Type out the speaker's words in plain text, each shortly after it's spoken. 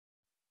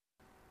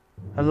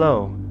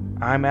Hello,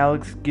 I'm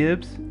Alex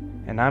Gibbs,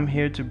 and I'm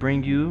here to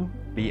bring you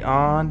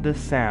Beyond the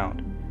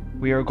Sound.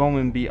 We are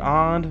going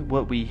beyond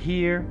what we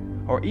hear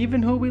or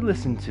even who we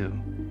listen to.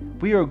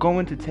 We are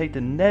going to take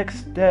the next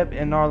step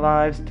in our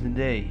lives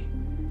today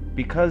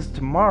because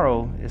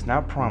tomorrow is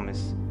not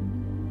promised.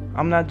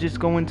 I'm not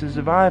just going to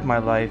survive my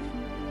life,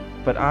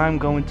 but I'm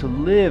going to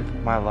live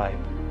my life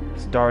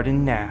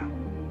starting now.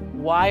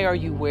 Why are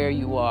you where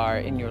you are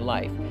in your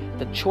life?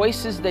 The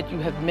choices that you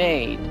have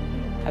made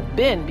have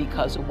been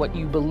because of what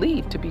you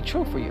believe to be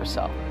true for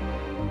yourself.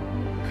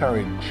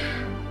 Courage.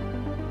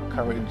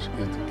 Courage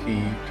is the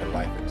key to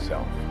life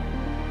itself.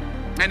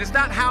 And it's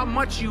not how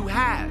much you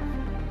have,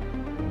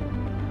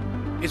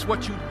 it's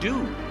what you do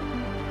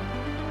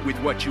with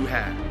what you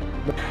have.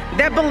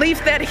 That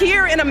belief that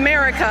here in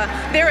America,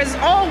 there is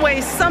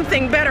always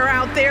something better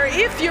out there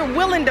if you're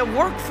willing to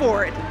work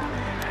for it.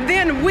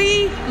 Then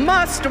we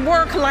must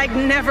work like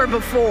never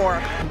before.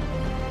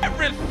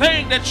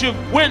 Everything that you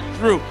went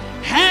through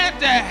had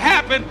to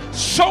happen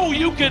so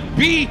you could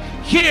be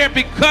here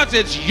because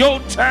it's your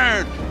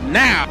turn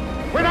now.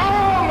 When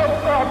all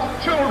of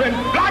God's children,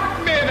 black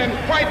men and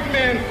white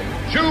men,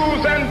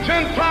 Jews and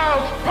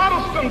Gentiles,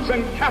 Protestants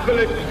and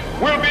Catholics,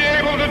 will be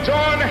able to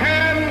join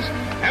hands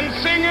and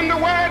sing in the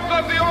words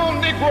of the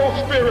old Negro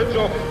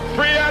spiritual,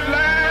 free at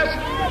last,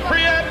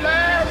 free at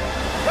last,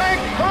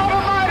 thank God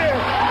Almighty, we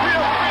are free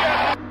at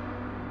last.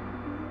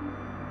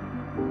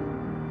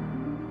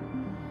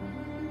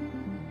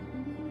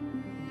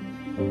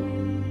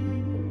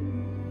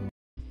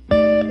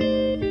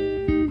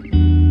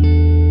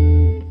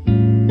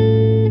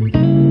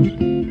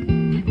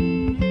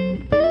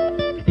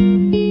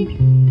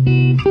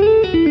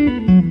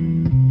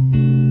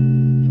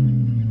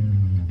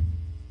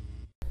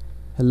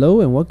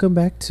 Hello and welcome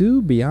back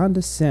to Beyond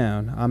the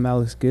Sound. I'm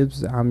Alex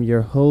Gibbs. I'm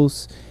your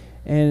host,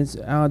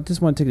 and I just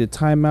want to take the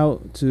time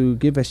out to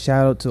give a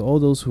shout out to all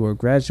those who are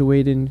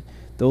graduating,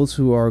 those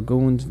who are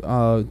going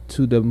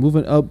to the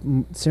moving up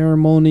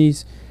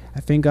ceremonies.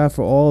 I thank God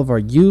for all of our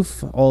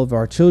youth, all of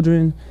our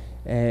children,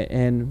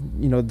 and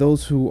you know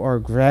those who are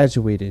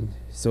graduating.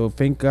 So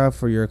thank God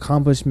for your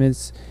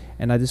accomplishments,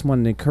 and I just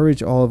want to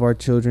encourage all of our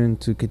children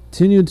to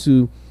continue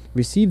to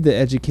receive the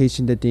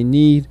education that they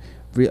need.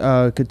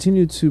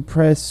 Continue to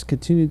press,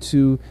 continue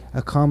to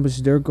accomplish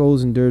their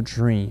goals and their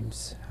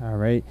dreams. All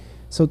right.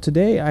 So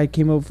today I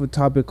came up with a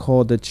topic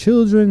called the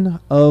children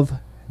of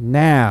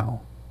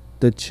now.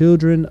 The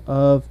children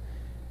of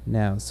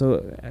now.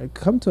 So I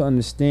come to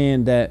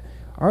understand that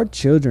our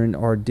children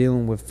are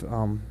dealing with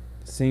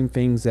same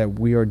things that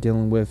we are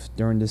dealing with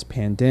during this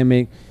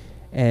pandemic.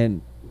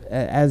 And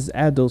as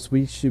adults,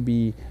 we should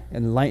be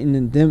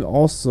enlightening them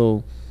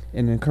also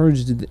and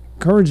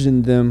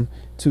encouraging them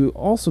to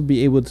also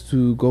be able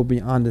to go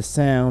beyond the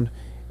sound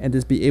and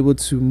just be able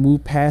to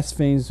move past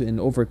things and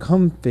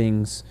overcome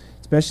things,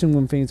 especially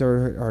when things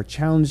are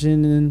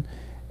challenging.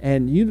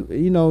 And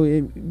you know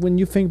when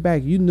you think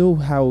back, you know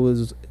how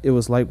it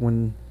was like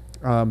when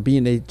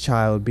being a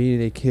child,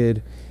 being a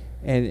kid,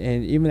 and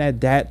even at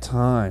that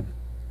time,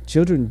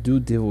 children do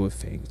deal with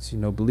things. You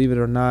know, believe it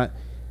or not,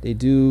 they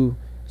do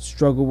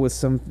struggle with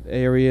some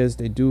areas.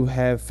 They do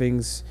have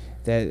things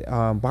that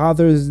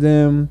bothers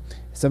them,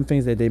 some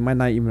things that they might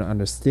not even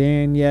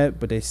understand yet,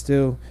 but they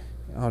still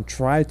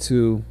try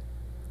to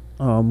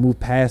move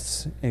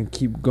past and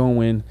keep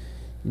going,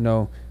 you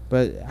know.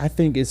 But I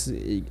think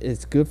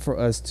it's good for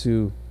us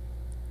to,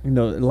 you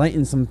know,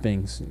 enlighten some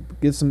things,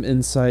 give some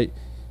insight,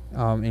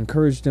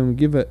 encourage them,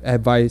 give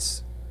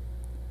advice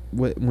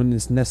when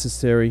it's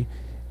necessary,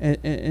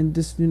 and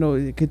just, you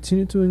know,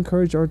 continue to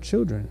encourage our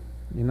children.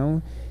 You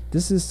know,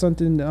 this is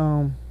something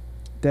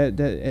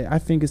that I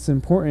think it's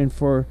important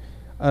for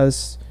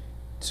us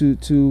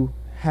to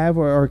have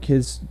our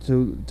kids,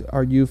 to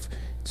our youth,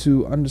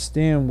 to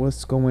understand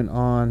what's going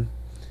on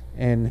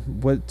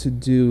and what to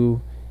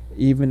do,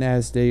 even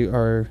as they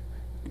are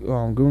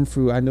going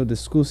through. I know the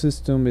school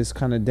system is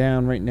kind of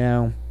down right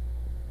now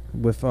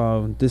with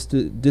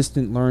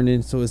distant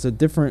learning, so it's a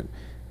different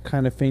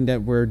kind of thing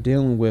that we're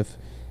dealing with.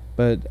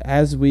 But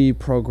as we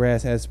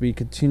progress, as we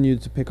continue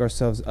to pick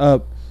ourselves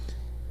up,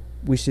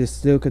 we should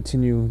still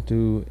continue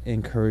to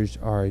encourage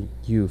our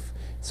youth.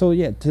 So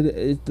yeah,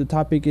 the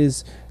topic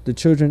is the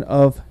children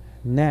of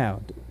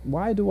now.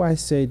 Why do I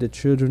say the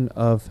children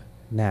of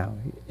now?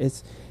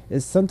 It's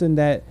something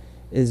that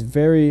is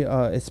very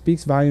it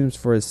speaks volumes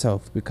for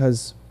itself,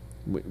 because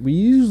we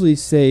usually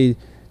say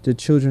the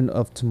children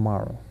of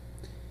tomorrow.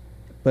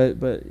 But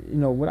you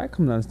know what I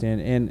come to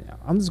understand, and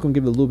I'm just gonna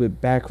give it a little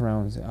bit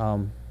background.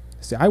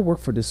 See, I work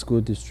for the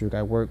school district.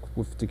 I work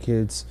with the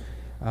kids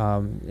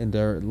in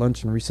their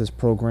lunch and recess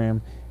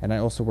program, and I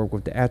also work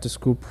with the after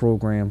school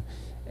program.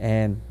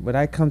 And what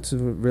I come to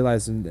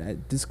realize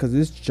because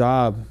this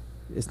job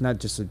is not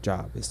just a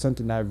job, it's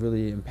something that I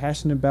really am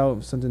passionate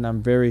about, something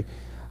I'm very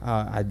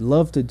I'd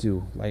love to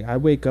do. Like, I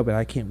wake up and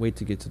I can't wait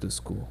to get to the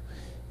school,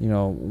 you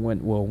know,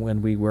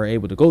 when we were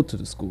able to go to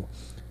the school.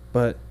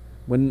 But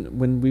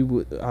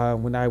when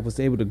I was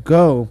able to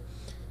go,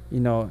 you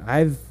know,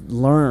 I've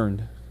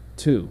learned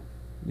too.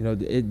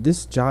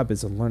 This job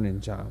is a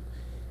learning job.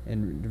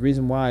 And the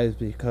reason why is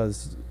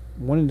because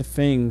one of the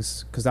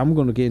things, because I'm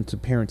going to get into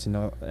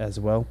parenting as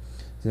well.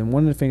 And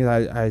one of the things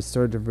I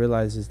started to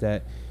realize is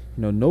that,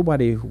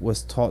 nobody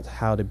was taught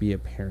how to be a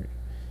parent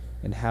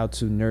and how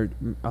to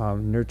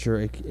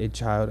nurture a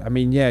child. I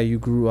mean, yeah, you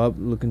grew up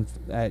looking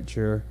at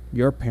your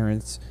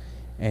parents,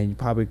 and you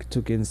probably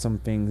took in some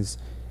things,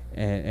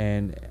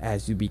 and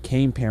as you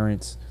became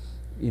parents,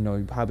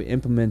 you probably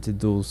implemented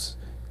those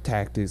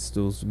tactics,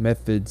 those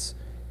methods,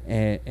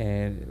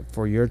 and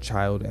for your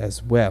child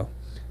as well.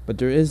 But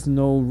there is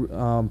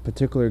no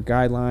particular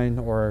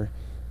guideline, or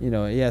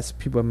yes,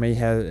 people may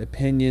have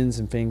opinions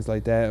and things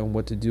like that on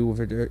what to do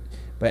with it,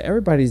 but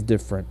everybody's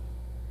different.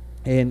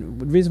 And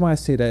the reason why I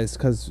say that is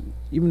because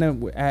even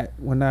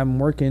when I'm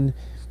working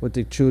with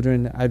the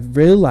children, I've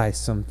realized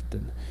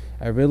something.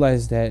 I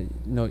realized that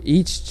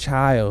each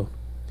child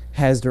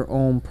has their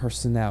own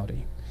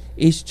personality.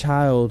 Each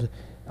child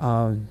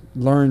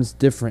learns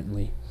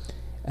differently,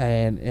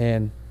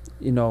 and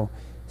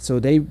so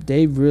they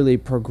really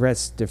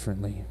progress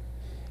differently,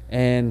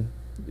 and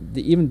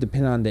even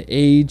depending on the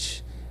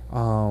age,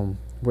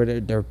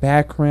 where their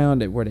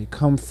background, where they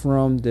come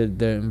from, the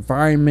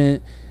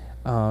environment,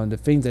 the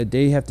things that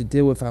they have to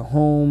deal with at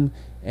home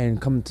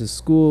and come to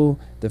school,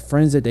 the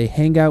friends that they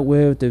hang out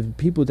with, the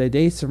people that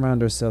they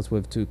surround themselves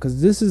with too.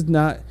 Because this is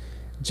not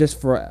just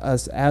for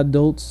us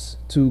adults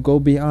to go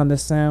beyond the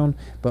sound,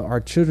 but our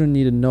children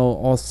need to know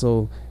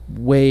also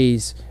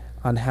ways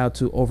on how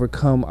to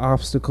overcome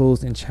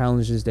obstacles and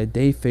challenges that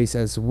they face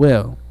as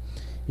well.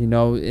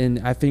 And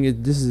I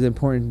think this is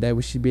important, that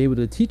we should be able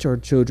to teach our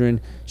children,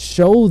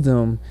 show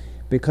them,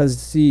 because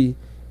see,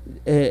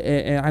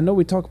 and I know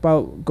we talk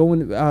about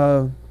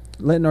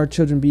letting our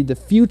children be the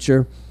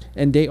future,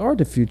 and they are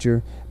the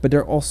future, but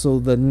they're also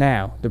the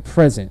now, the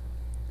present,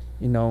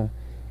 and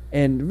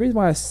the reason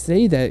why I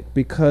say that,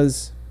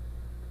 because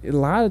a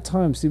lot of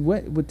times, see,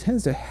 what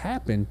tends to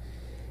happen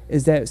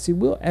is that, see,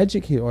 we'll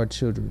educate our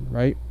children,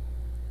 right?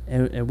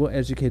 And we'll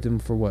educate them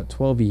for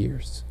 12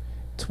 years.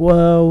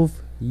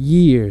 12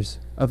 years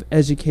of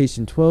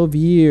education, 12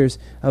 years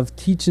of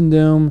teaching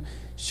them,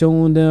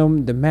 showing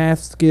them the math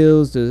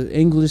skills, the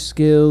English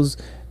skills,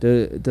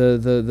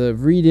 the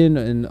reading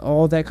and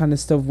all that kind of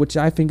stuff, which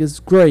I think is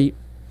great,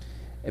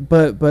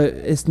 but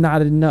it's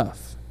not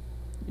enough,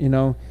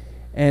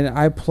 and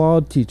I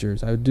applaud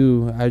teachers. I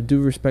do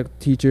respect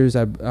teachers.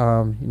 I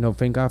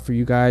thank God for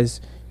you guys.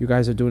 You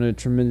guys are doing a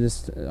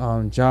tremendous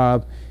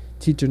job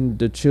teaching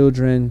the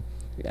children,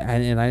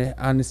 and I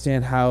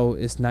understand how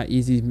it's not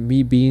easy,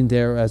 me being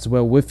there as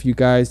well with you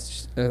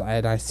guys,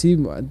 and I see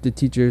the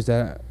teachers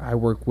that I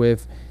work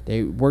with.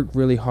 They work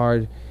really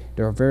hard.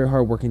 They're very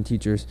hard working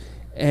teachers,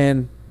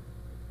 and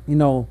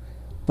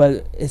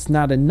but it's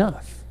not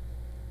enough.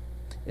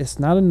 It's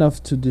not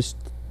enough to just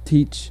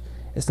teach.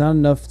 It's not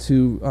enough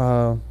to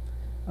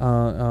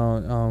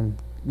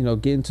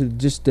get into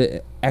just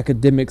the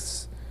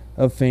academics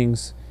of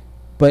things,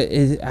 but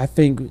I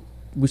think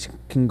we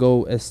can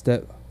go a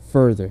step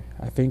further.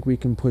 I think we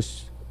can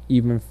push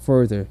even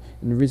further.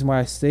 And the reason why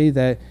I say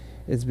that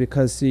is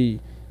because, see,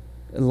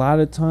 a lot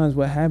of times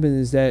what happens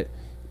is that,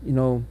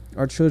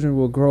 our children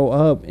will grow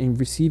up and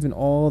receiving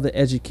all the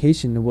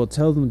education, and we'll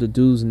tell them the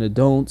do's and the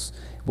don'ts.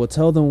 We'll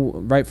tell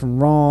them right from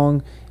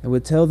wrong, and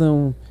we'll tell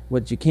them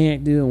what you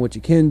can't do and what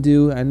you can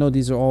do. I know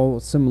these are all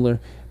similar,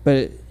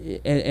 but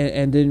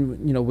and then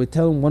we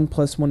tell them 1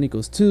 + 1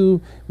 =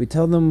 2. We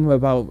tell them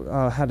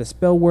about how to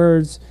spell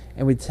words,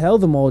 and we tell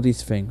them all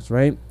these things,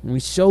 right? And we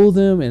show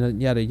them and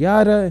yada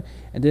yada,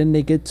 and then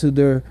they get to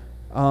their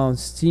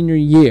senior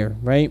year,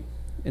 right?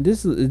 And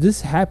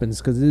this happens,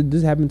 because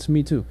this happened to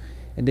me too.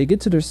 And they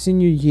get to their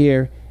senior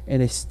year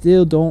and they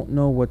still don't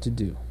know what to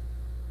do,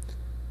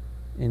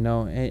 and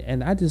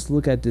I just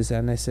look at this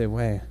and I say,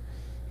 wow,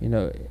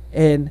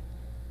 and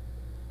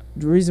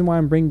the reason why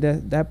I'm bringing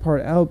that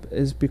part up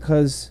is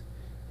because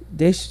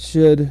they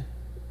should,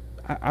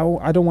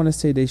 I don't want to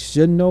say they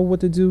should know what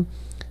to do,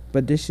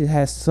 but they should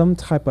have some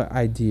type of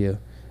idea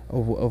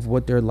of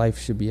what their life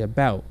should be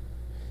about,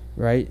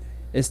 right?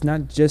 It's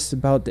not just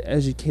about the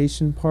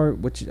education part,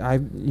 which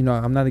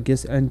I'm not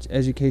against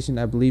education.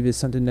 I believe it's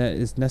something that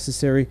is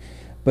necessary,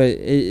 but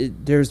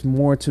there's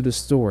more to the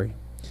story,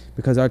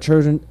 because our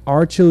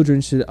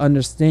children should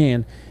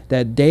understand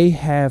that they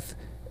have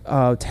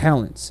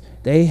talents,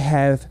 they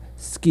have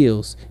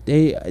skills,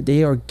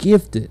 they are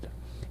gifted,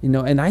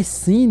 and I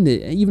seen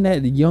it even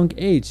at a young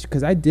age,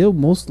 because I deal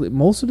most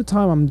of the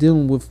time I'm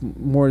dealing with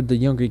more of the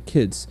younger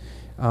kids.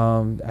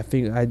 I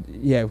think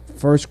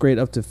first grade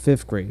up to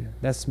fifth grade.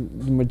 That's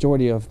the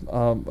majority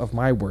of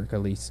my work,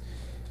 at least,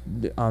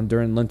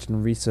 during lunch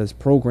and recess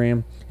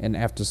program and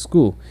after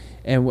school.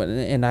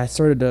 And I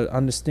started to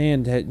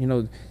understand that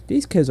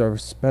these kids are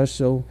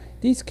special.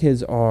 These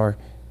kids are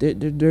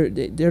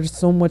there's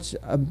so much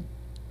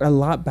a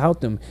lot about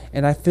them,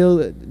 and I feel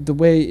that the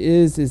way it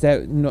is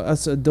that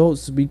us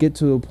adults, we get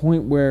to a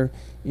point where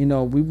we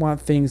want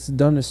things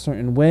done a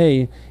certain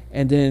way.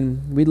 And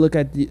then we look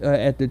at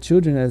the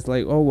children as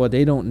like, oh, well,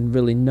 they don't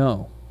really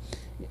know,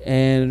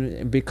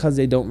 And because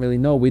they don't really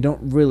know, we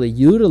don't really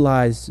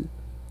utilize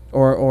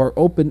or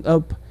open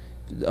up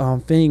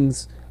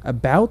things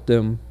about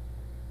them,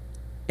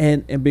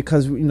 and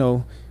because we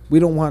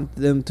don't want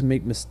them to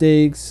make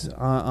mistakes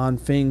on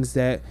things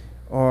that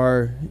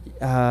are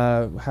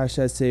how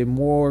should I say,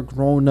 more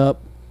grown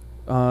up,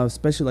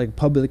 especially like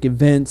public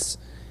events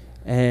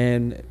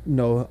and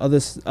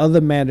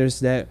other matters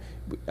that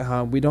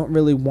we don't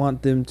really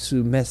want them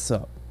to mess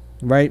up,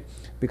 right?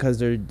 Because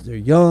they're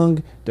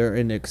young, they're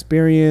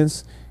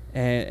inexperienced,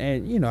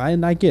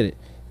 and I get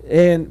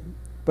it.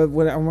 But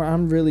what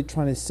I'm really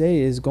trying to say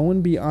is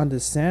going beyond the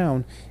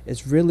sound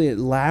is really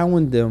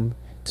allowing them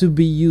to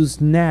be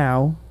used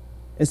now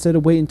instead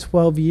of waiting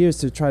 12 years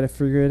to try to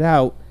figure it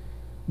out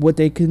what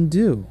they can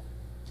do.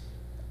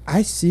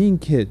 I seen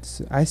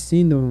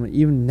them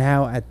even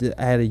now at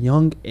a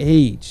young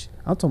age.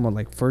 I'm talking about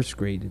like first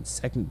grade and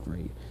second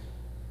grade.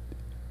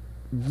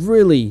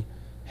 Really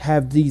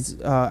have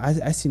these.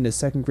 I seen a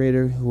second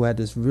grader who had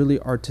this really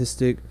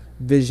artistic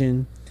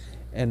vision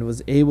and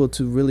was able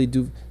to really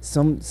do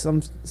some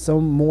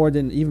more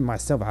than even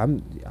myself.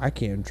 I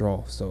can't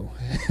draw, so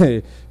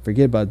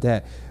forget about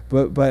that.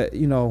 But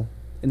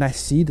and I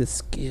see the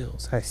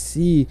skills, I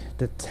see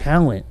the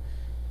talent.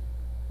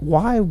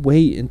 Why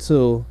wait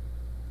until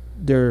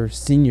their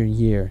senior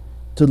year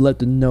to let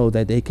them know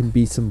that they can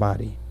be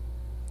somebody?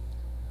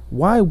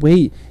 Why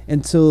wait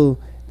until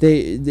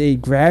they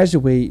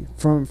graduate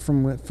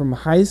from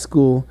high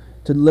school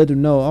to let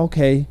them know,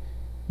 okay,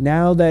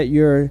 now that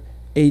you're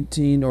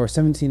 18 or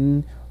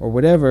 17 or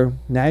whatever,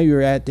 now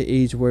you're at the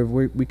age where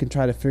we can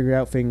try to figure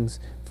out things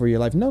for your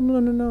life? No.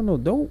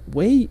 Don't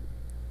wait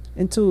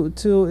until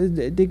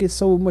they get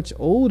so much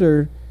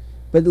older,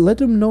 but let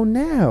them know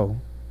now.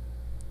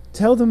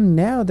 Tell them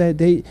now that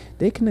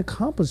they can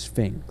accomplish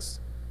things.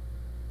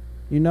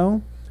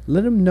 Let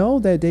them know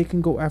that they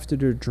can go after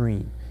their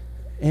dream.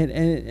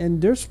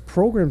 And there's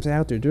programs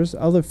out there. There's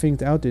other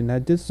things out there. And I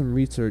did some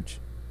research,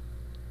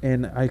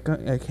 and I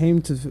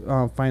came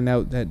to find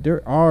out that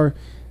there are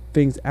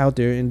things out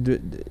there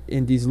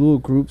in these little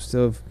groups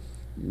of,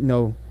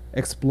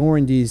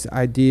 exploring these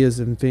ideas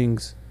and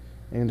things,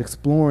 and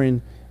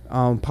exploring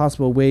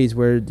possible ways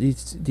where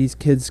these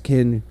kids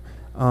can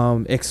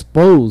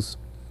expose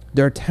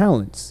their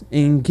talents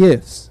and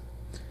gifts,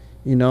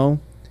 and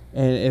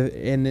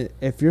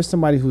if you're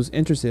somebody who's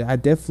interested, I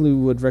definitely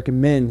would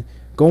recommend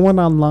going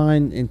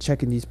online and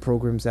checking these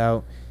programs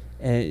out.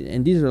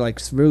 And these are like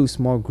really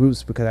small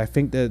groups, because I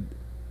think that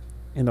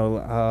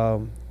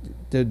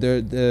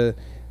the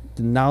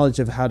knowledge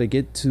of how to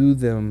get to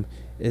them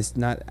is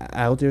not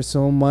out there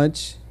so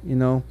much,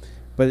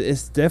 but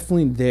it's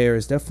definitely there.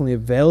 It's definitely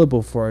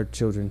available for our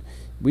children.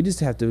 We just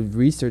have to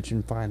research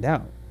and find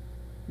out,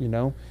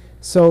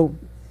 So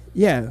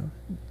yeah,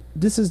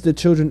 this is the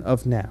children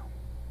of now.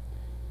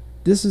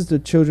 This is the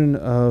children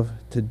of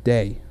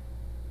today.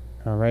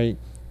 All right.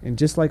 And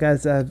just like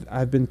as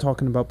I've been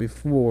talking about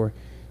before,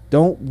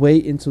 don't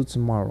wait until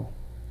tomorrow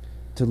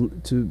to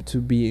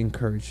be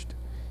encouraged.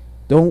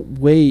 Don't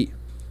wait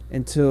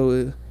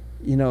until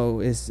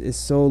it's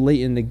so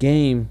late in the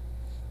game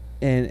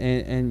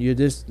and you're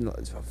just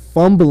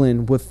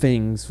fumbling with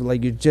things,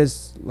 like you're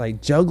just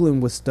like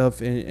juggling with stuff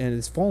and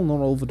it's falling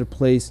all over the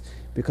place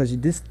because you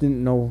just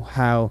didn't know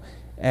how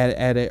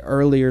at an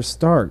earlier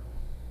start,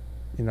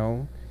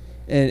 and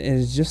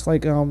it's just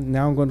like now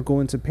I'm going to go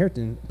into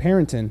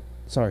parenting.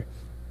 Sorry.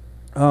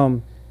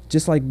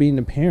 Just like being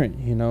a parent,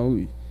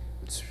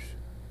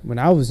 when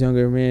I was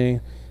younger, man,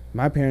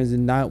 my parents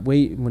did not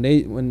wait when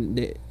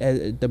they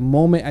at the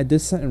moment I did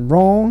something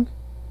wrong.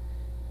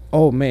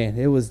 Oh man,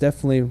 it was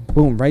definitely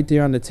boom right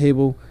there on the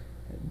table.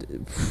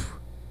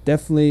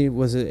 Definitely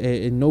was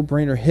a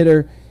no-brainer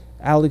hitter.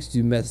 Alex,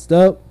 you messed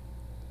up.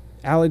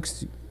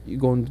 Alex, you're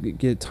going to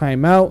get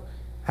timeout.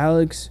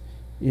 Alex,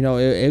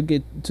 it'll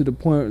get to the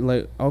point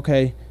like,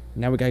 okay,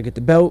 now we gotta get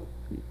the belt.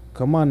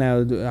 Come on now,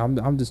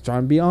 I'm just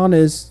trying to be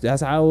honest.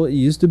 That's how it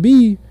used to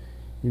be,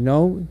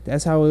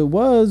 That's how it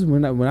was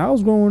when I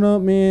was growing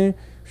up, man.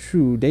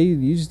 Shoot, they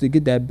used to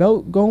get that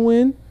belt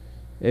going.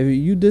 If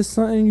you did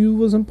something you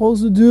wasn't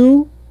supposed to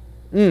do,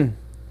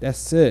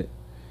 that's it,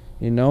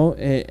 And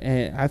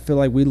I feel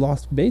like we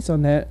lost base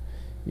on that.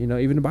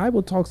 Even the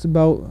Bible talks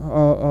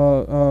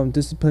about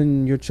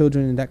disciplining your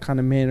children in that kind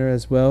of manner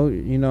as well.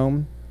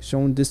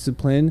 Showing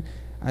discipline.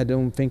 I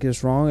don't think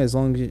it's wrong as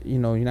long as you're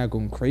not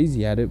going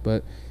crazy at it,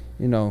 but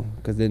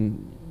because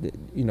then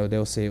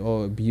they'll say,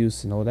 oh,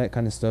 abuse and all that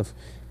kind of stuff.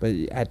 But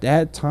at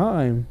that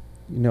time,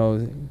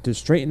 to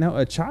straighten out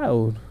a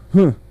child,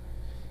 that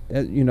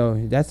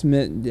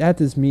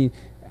does mean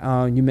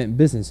you meant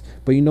business.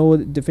 But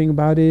what the thing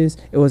about it is,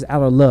 it was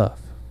out of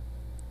love.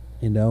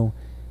 You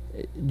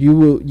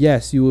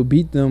will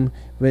beat them,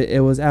 but it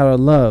was out of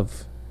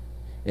love.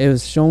 It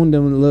was showing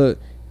them, look,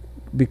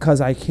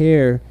 because I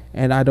care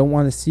and I don't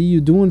want to see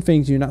you doing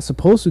things you're not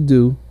supposed to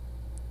do,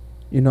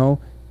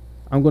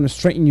 I'm going to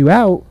straighten you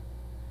out,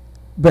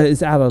 but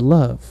it's out of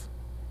love.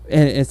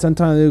 And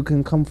sometimes it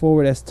can come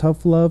forward as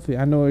tough love.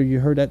 I know you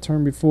heard that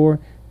term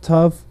before,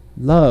 tough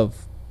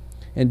love.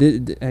 And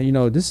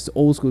this is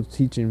old school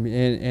teaching,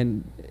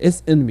 and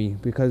it's in me,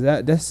 because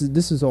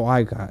this is all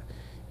I got,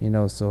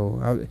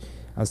 So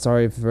I'm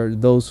sorry for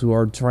those who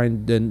are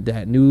trying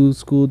that new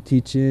school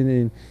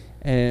teaching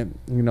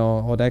and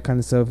all that kind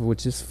of stuff,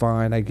 which is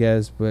fine, I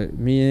guess. But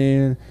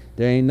there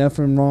ain't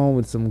nothing wrong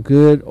with some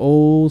good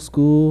old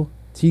school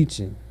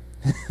teaching.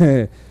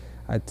 I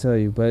tell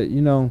you. But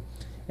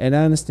and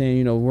I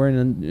understand, we're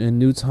in a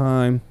new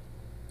time,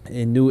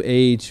 a new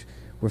age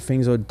where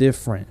things are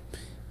different.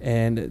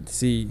 And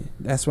see,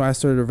 that's why I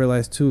started to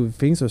realize too,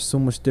 things are so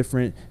much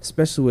different,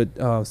 especially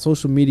with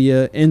social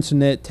media,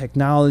 internet,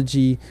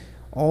 technology.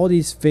 All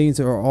these things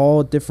are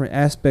all different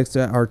aspects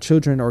that our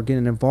children are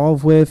getting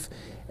involved with.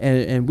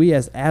 And we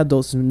as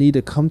adults need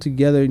to come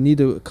together, need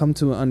to come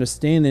to an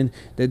understanding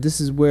that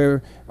this is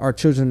where our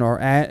children are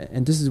at,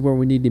 and this is where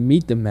we need to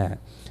meet them at.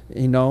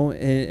 And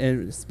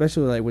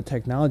especially like with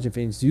technology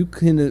things, you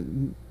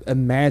can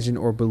imagine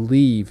or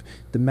believe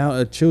the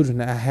amount of children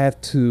that I have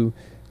to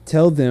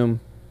tell them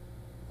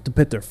to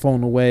put their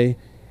phone away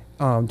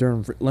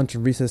during lunch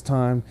and recess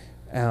time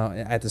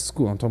at the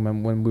school. I'm talking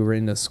about when we were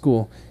in the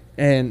school,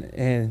 and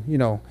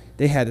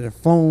they had their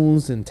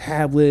phones and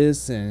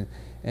tablets and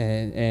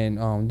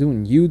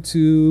doing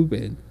YouTube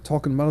and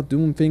talking about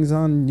doing things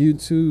on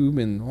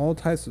YouTube and all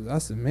types of. I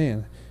said,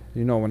 man,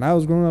 when I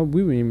was growing up,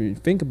 we wouldn't even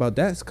think about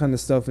that kind of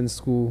stuff in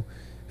school.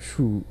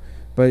 Shoot.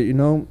 But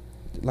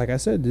like I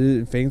said,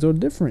 things are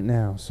different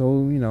now.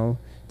 So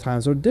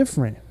times are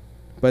different.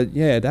 But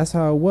yeah, that's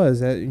how it was.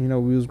 That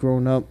we was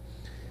growing up.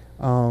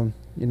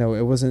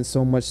 It wasn't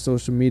so much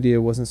social media,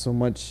 it wasn't so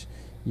much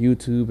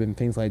YouTube and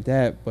things like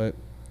that. But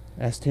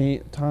as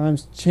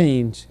times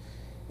change,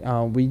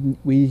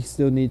 we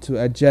still need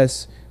to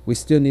adjust. We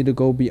still need to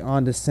go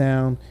beyond the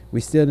sound.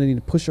 We still need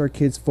to push our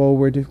kids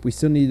forward. We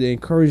still need to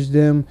encourage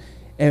them,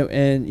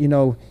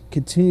 and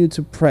continue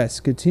to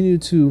press, continue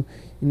to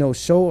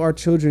show our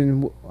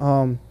children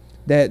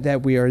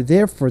that we are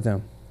there for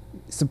them,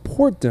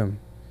 support them.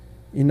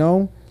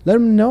 Let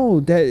them know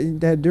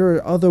that there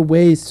are other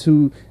ways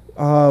to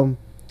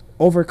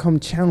overcome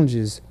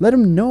challenges. Let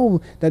them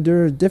know that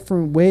there are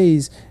different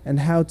ways and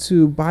how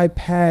to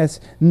bypass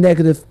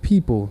negative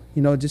people,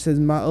 just as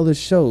my other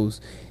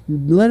shows.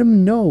 Let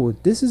them know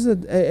this is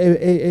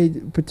a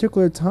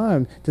particular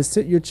time to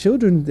sit your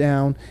children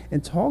down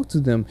and talk to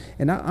them.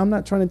 And I'm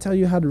not trying to tell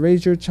you how to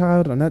raise your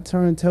child. I'm not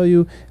trying to tell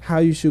you how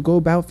you should go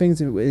about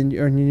things in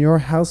your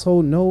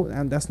household. No,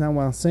 that's not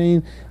what I'm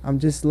saying. I'm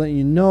just letting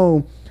you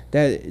know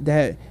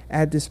that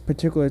at this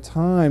particular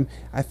time,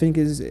 I think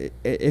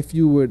if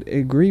you would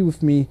agree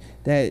with me,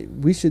 that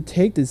we should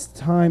take this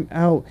time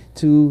out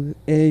to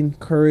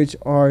encourage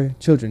our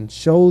children,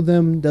 show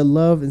them the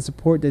love and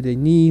support that they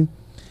need,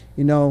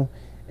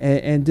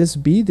 and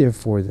just be there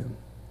for them.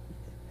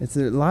 It's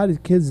a lot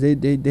of kids,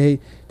 they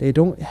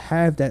don't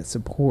have that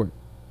support,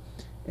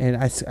 and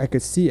I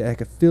could see it, I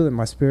could feel it in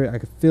my spirit. I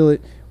could feel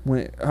it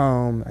when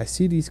I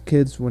see these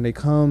kids when they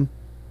come,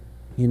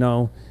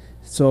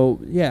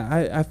 So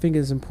yeah, I think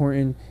it's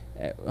important.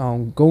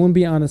 Going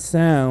beyond the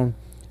sound,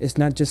 it's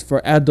not just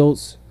for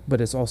adults,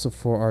 but it's also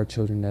for our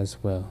children as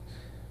well.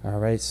 All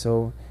right,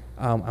 so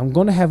I'm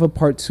going to have a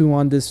part 2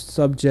 on this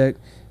subject.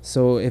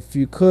 So if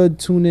you could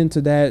tune into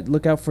that,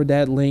 look out for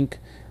that link.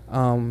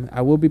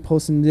 I will be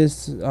posting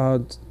this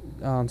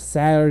on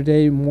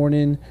Saturday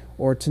morning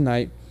or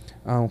tonight,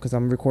 because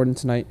I'm recording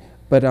tonight.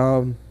 But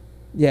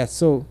yeah,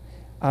 so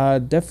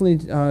definitely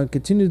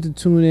continue to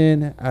tune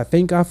in. I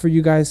thank God for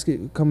you guys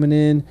coming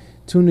in,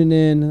 tuning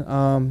in,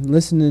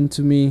 listening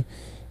to me,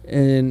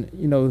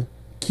 and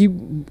keep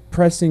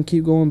pressing,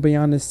 keep going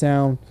beyond the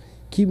sound,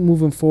 keep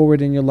moving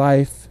forward in your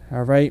life.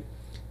 All right,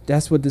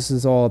 that's what this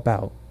is all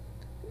about.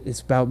 It's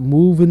about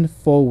moving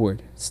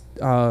forward,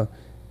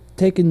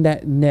 taking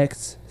that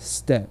next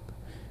step.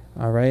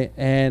 All right,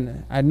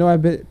 and I know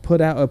I've put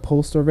out a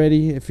post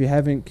already. If you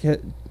haven't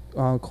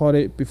caught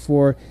it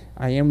before,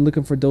 I am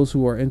looking for those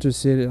who are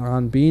interested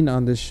on being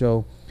on this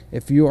show.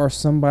 If you are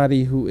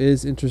somebody who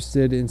is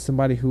interested in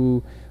somebody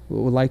who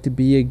would like to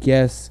be a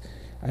guest,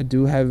 I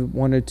do have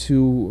one or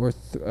two or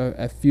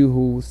a few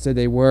who said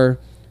they were.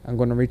 I'm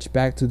going to reach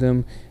back to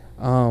them.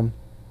 And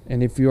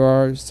if you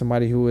are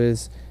somebody who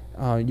is,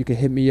 you can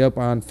hit me up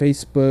on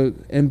Facebook,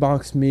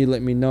 inbox me,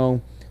 let me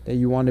know that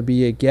you want to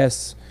be a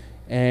guest,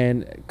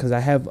 and because I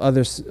have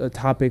other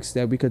topics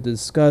that we could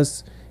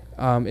discuss.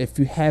 If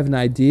you have an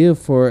idea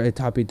for a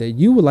topic that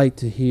you would like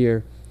to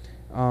hear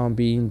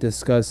being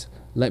discussed,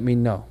 let me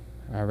know.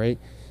 All right.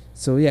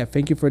 So yeah,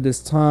 thank you for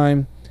this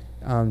time.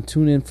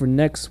 Tune in for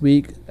next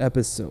week's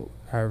episode.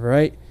 All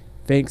right.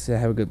 Thanks, and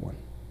have a good one.